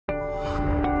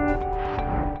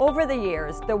Over the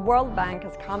years, the World Bank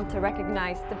has come to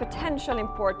recognize the potential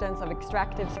importance of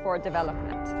extractives for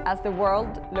development. As the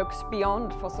world looks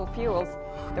beyond fossil fuels,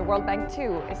 the World Bank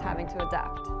too is having to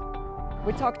adapt.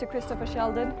 We talked to Christopher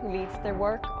Sheldon, who leads their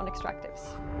work on extractives.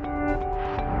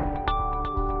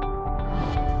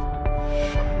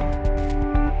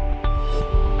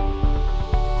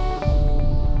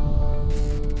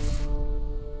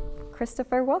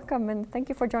 Christopher, welcome and thank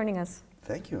you for joining us.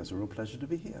 Thank you, it's a real pleasure to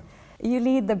be here. You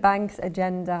lead the bank's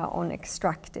agenda on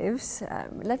extractives.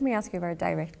 Let me ask you a very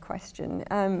direct question.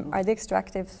 Are the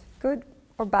extractives good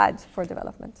or bad for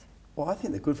development? Well, I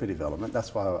think they're good for development.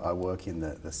 That's why I work in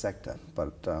the sector.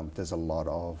 But there's a lot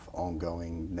of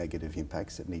ongoing negative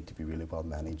impacts that need to be really well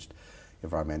managed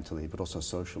environmentally, but also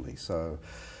socially. So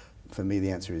for me,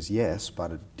 the answer is yes,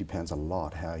 but it depends a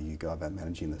lot how you go about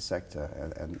managing the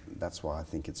sector. And that's why I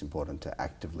think it's important to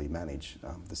actively manage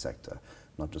the sector,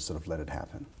 not just sort of let it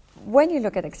happen. When you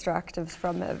look at extractives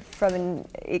from an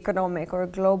economic or a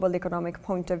global economic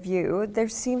point of view, there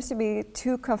seems to be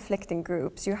two conflicting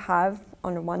groups. You have,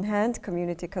 on the one hand,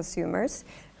 community consumers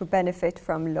who benefit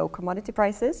from low commodity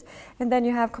prices, and then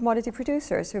you have commodity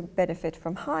producers who benefit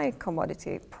from high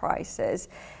commodity prices.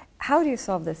 How do you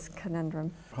solve this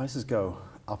conundrum? Prices go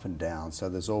up and down, so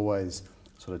there's always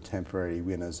sort of temporary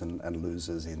winners and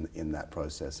losers in that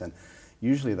process. And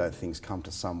usually those things come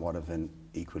to somewhat of an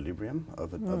equilibrium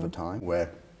over time,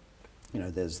 where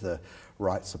there's the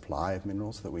right supply of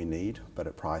minerals that we need, but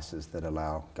at prices that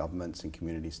allow governments and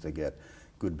communities to get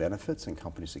good benefits and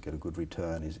companies to get a good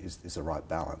return is the right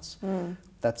balance.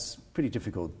 That's pretty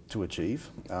difficult to achieve,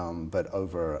 but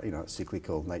over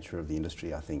cyclical nature of the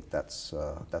industry, I think that's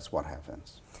what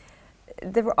happens.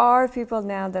 There are people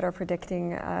now that are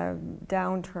predicting a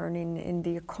downturn in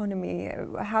the economy.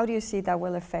 How do you see that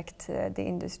will affect the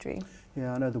industry?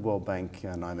 Yeah, I know the World Bank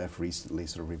and IMF recently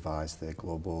sort of revised their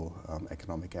global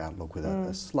economic outlook with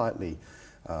a slightly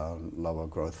lower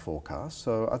growth forecast.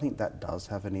 So I think that does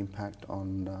have an impact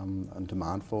on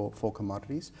demand for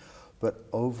commodities. But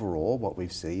overall, what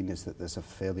we've seen is that there's a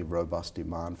fairly robust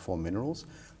demand for minerals.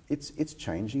 It's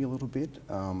changing a little bit.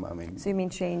 So you mean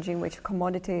changing which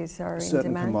commodities are in demand?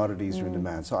 Certain commodities are in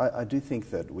demand. So I do think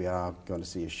that we are going to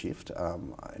see a shift.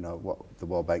 What the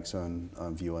World Bank's own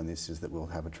view on this is that we'll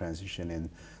have a transition in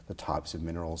the types of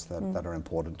minerals that are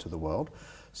important to the world.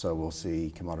 So we'll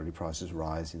see commodity prices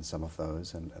rise in some of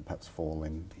those and perhaps fall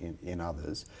in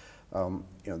others.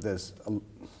 There's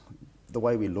the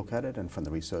way we look at it, and from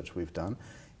the research we've done,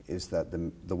 is that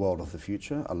the world of the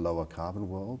future, a lower carbon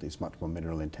world, is much more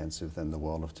mineral intensive than the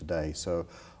world of today. So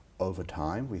over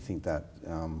time, we think that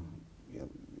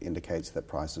indicates that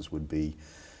prices would be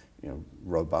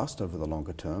robust over the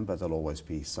longer term, but there'll always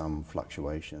be some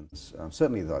fluctuations.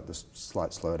 Certainly the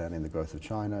slight slowdown in the growth of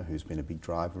China, who's been a big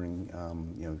driver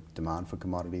in demand for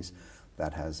commodities,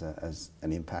 that has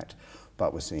an impact.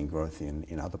 But we're seeing growth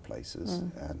in other places,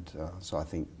 and so I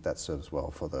think that serves well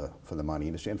for the mining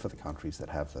industry and for the countries that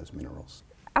have those minerals.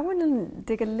 I want to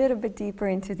dig a little bit deeper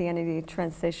into the energy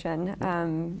transition,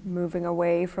 moving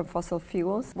away from fossil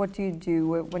fuels. What do you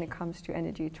do when it comes to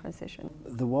energy transition?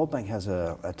 The World Bank has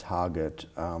a target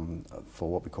for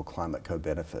what we call climate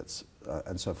co-benefits.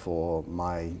 And so for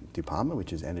my department,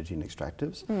 which is energy and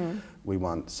extractives, we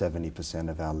want 70%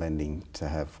 of our lending to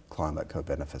have climate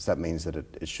co-benefits. That means that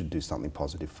it should do something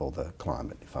positive for the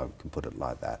climate, if I can put it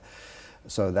like that.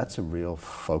 So that's a real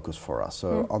focus for us.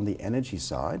 So on the energy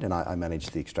side, and I manage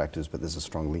the extractives, but there's a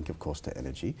strong link, of course, to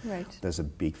energy. Right. There's a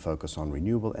big focus on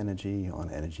renewable energy,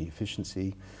 on energy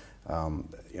efficiency.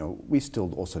 We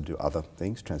still also do other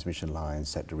things, transmission lines,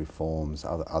 sector reforms,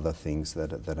 other things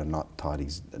that are not tied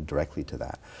directly to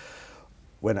that.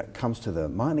 When it comes to the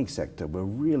mining sector, we're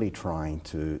really trying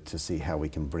to see how we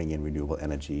can bring in renewable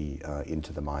energy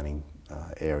into the mining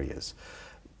areas.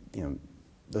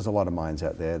 There's a lot of mines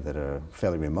out there that are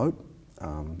fairly remote.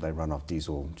 They run off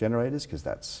diesel generators because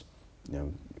that's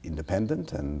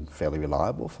independent and fairly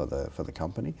reliable for the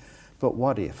company. But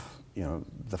what if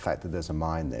the fact that there's a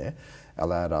mine there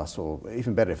allowed us, or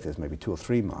even better if there's maybe 2 or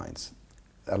 3 mines,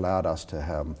 allowed us to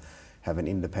have an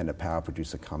independent power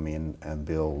producer come in and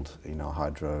build a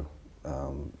hydro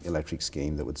electric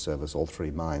scheme that would service all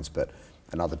 3 mines, but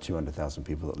another 200,000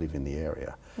 people that live in the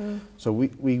area. So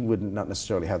we would not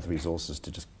necessarily have the resources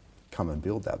to just come and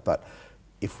build that, but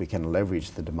if we can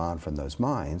leverage the demand from those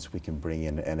mines, we can bring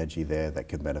in energy there that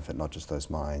can benefit not just those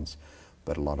mines,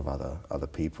 but a lot of other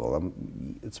people.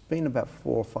 It's been about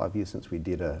 4 or 5 years since we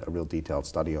did a real detailed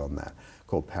study on that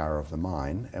called Power of the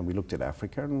Mine, and we looked at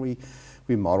Africa and we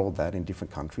modeled that in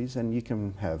different countries, and you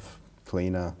can have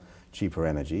cleaner, cheaper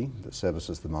energy that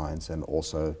services the mines and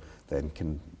also then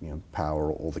can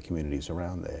power all the communities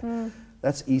around there.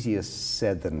 That's easier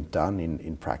said than done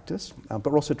in practice, but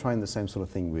we're also trying the same sort of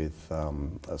thing with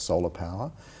solar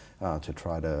power to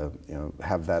try to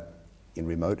have that in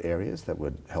remote areas that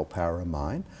would help power a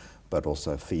mine, but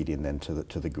also feed in then to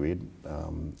the grid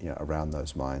around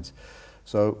those mines.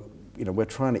 So we're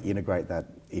trying to integrate that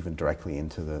even directly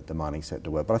into the mining sector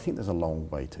work, but I think there's a long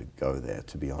way to go there,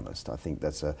 to be honest. I think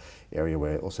that's an area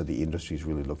where also the industry is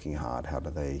really looking hard. How do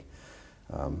they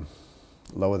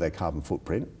lower their carbon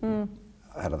footprint?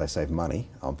 How do they save money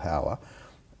on power?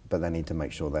 But they need to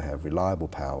make sure they have reliable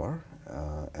power,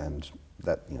 and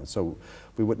that so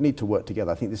we would need to work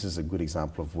together. I think this is a good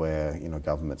example of where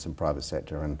governments and private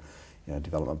sector and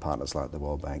development partners like the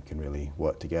World Bank can really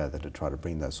work together to try to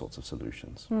bring those sorts of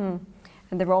solutions.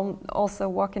 And they're also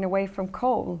walking away from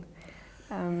coal.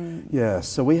 Yeah,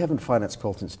 so we haven't financed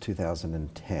coal since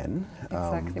 2010.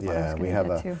 Exactly what I was we going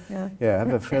have to get to.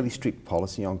 have a fairly strict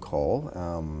policy on coal,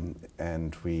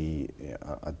 and we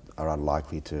are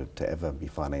unlikely to ever be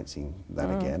financing that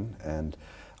again. And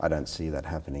I don't see that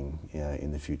happening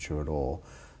in the future at all.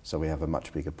 So we have a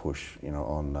much bigger push,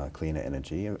 on cleaner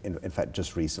energy. In fact,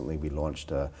 just recently we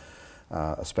launched a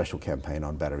special campaign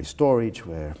on battery storage.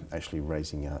 We're actually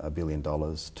raising $1 billion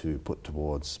to put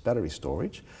towards battery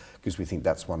storage, because we think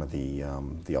that's one of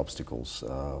the obstacles,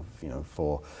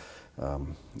 for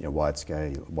wide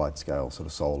scale sort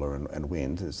of solar and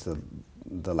wind is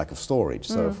the lack of storage.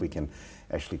 So if we can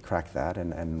actually crack that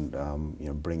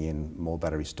and bring in more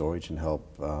battery storage and help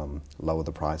lower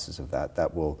the prices of that,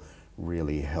 that will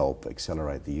really help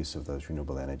accelerate the use of those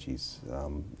renewable energies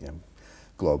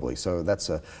globally. So that's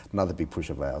another big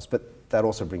push of ours. But that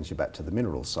also brings you back to the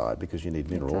minerals side, because you need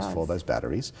minerals for those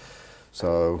batteries.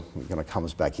 So it kind of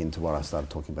comes back into what I started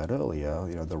talking about earlier,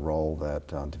 the role that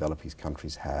developing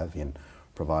countries have in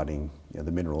providing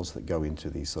the minerals that go into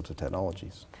these sorts of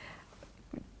technologies.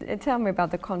 Tell me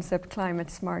about the concept climate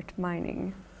smart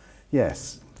mining.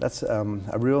 Yes, that's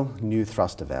a real new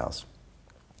thrust of ours.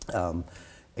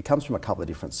 It comes from a couple of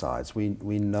different sides. We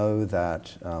know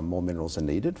that more minerals are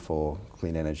needed for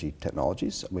clean energy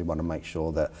technologies. We want to make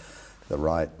sure that the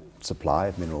right supply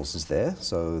of minerals is there,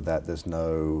 so that there's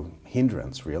no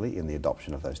hindrance really in the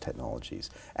adoption of those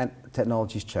technologies. And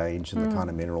technologies change, and the kind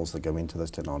of minerals that go into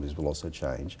those technologies will also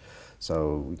change.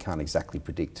 So we can't exactly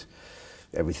predict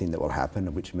everything that will happen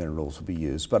and which minerals will be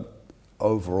used. But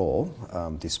overall,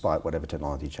 despite whatever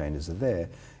technology changes are there,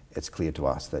 it's clear to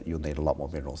us that you'll need a lot more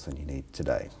minerals than you need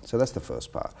today. So that's the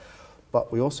first part. But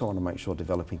we also want to make sure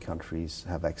developing countries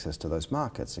have access to those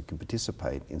markets and can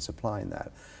participate in supplying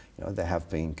that. There have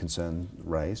been concerns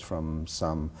raised from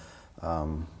some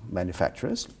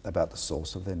manufacturers about the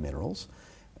source of their minerals,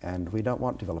 and we don't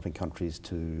want developing countries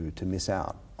to miss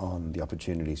out on the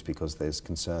opportunities because there's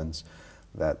concerns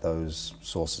that those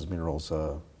sources of minerals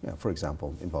are, for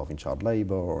example, involving child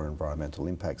labour or environmental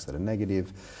impacts that are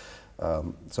negative.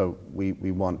 So we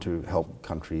want to help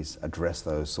countries address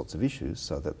those sorts of issues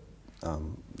so that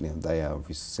they are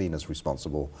seen as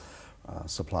responsible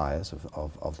suppliers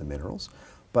of the minerals.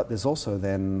 But there's also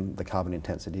then the carbon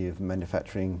intensity of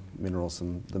manufacturing minerals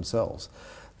themselves.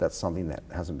 That's something that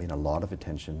hasn't been a lot of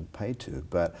attention paid to.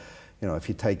 But if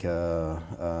you take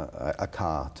a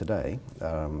car today,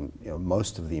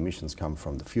 most of the emissions come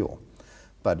from the fuel.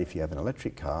 But if you have an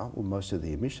electric car, well, most of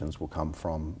the emissions will come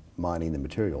from mining the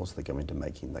materials that go into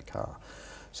making the car.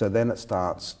 So then it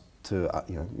starts to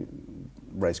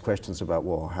raise questions about,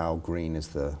 well, how green is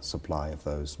the supply of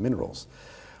those minerals?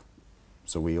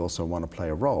 So we also want to play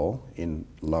a role in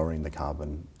lowering the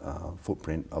carbon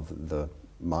footprint of the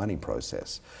mining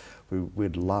process.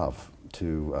 We'd love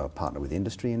to partner with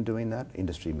industry in doing that.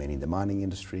 Industry meaning the mining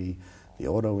industry, the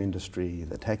auto industry,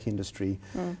 the tech industry,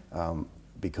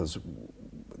 because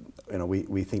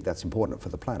we think that's important for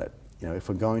the planet. If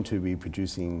we're going to be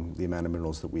producing the amount of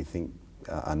minerals that we think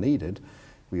are needed,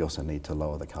 we also need to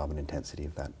lower the carbon intensity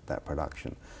of that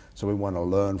production. So we want to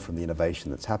learn from the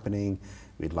innovation that's happening.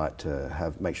 We'd like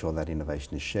to make sure that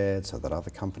innovation is shared so that other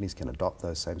companies can adopt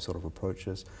those same sort of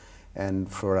approaches. And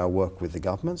for our work with the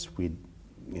governments, we'd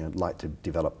like to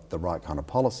develop the right kind of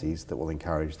policies that will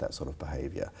encourage that sort of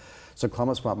behaviour. So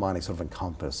climate smart mining sort of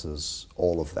encompasses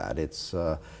all of that. It's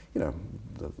the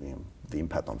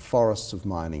impact on forests of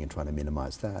mining and trying to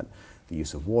minimise that, the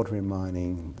use of water in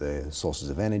mining, the sources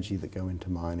of energy that go into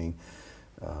mining.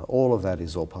 All of that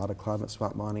is all part of climate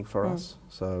smart mining for us.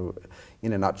 So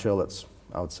in a nutshell, it's,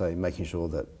 I would say, making sure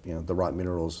that the right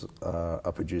minerals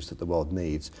are produced that the world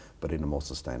needs, but in a more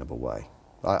sustainable way.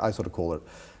 I sort of call it,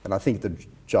 and I think the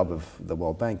job of the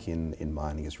World Bank in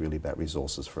mining is really about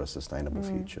resources for a sustainable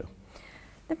future.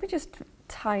 Let me just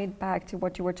tie it back to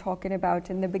what you were talking about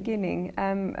in the beginning,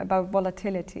 about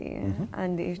volatility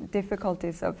and the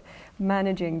difficulties of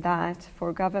managing that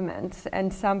for governments.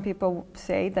 And some people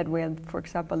say that with, for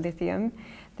example, lithium,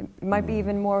 there might be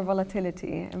even more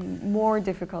volatility and more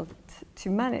difficult to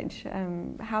manage.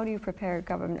 How do you prepare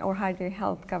government, or how do you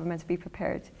help governments be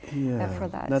prepared for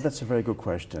that? No, that's a very good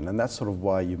question, and that's sort of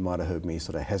why you might have heard me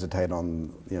sort of hesitate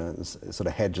on, sort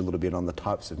of hedge a little bit on the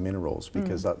types of minerals,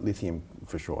 because lithium,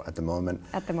 for sure, at the moment,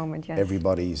 yes,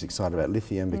 everybody's excited about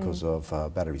lithium because of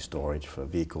battery storage for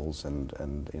vehicles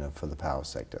and for the power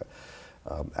sector.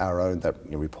 Our own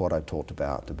report I talked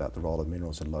about the role of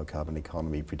minerals in low carbon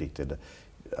economy predicted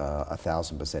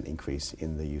 1,000% increase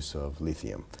in the use of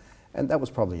lithium. And that was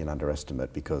probably an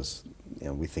underestimate, because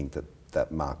we think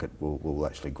that market will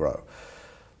actually grow.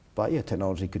 But yeah,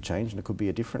 technology could change and it could be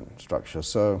a different structure.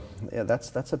 So yeah,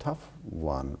 that's a tough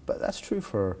one. But that's true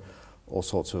for all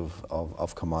sorts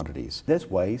of commodities. There's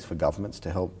ways for governments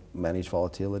to help manage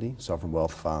volatility. Sovereign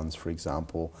wealth funds, for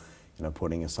example,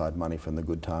 putting aside money from the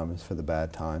good times for the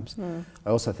bad times. I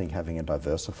also think having a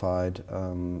diversified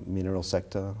mineral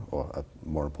sector, or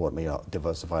more importantly, a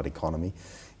diversified economy,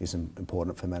 is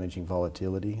important for managing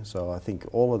volatility. So I think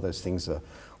all of those things are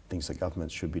things that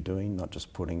governments should be doing, not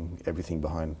just putting everything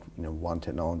behind one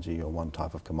technology or one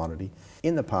type of commodity.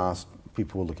 In the past,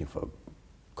 people were looking for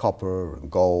copper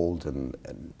and gold,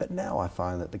 but now I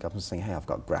find that the government's saying, hey, I've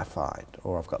got graphite,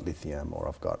 or I've got lithium, or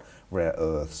I've got rare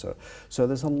earths. So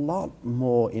there's a lot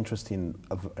more interest in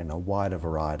a wider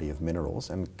variety of minerals,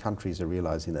 and countries are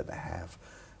realizing that they have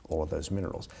all of those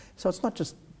minerals. So it's not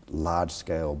just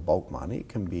large-scale bulk mining, it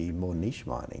can be more niche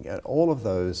mining. And all of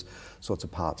those sorts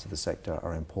of parts of the sector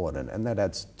are important, and that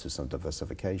adds to some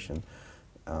diversification.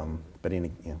 But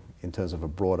in terms of a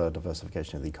broader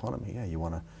diversification of the economy, you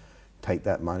want to take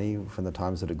that money from the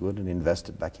times that are good and invest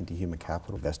it back into human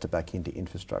capital, invest it back into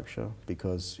infrastructure,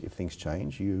 because if things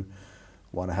change, you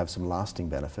want to have some lasting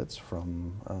benefits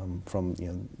from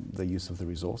the use of the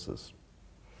resources.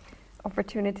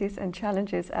 Opportunities and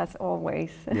challenges as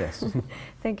always. Yes.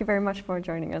 Thank you very much for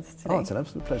joining us today. Oh, it's an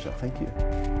absolute pleasure. Thank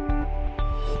you.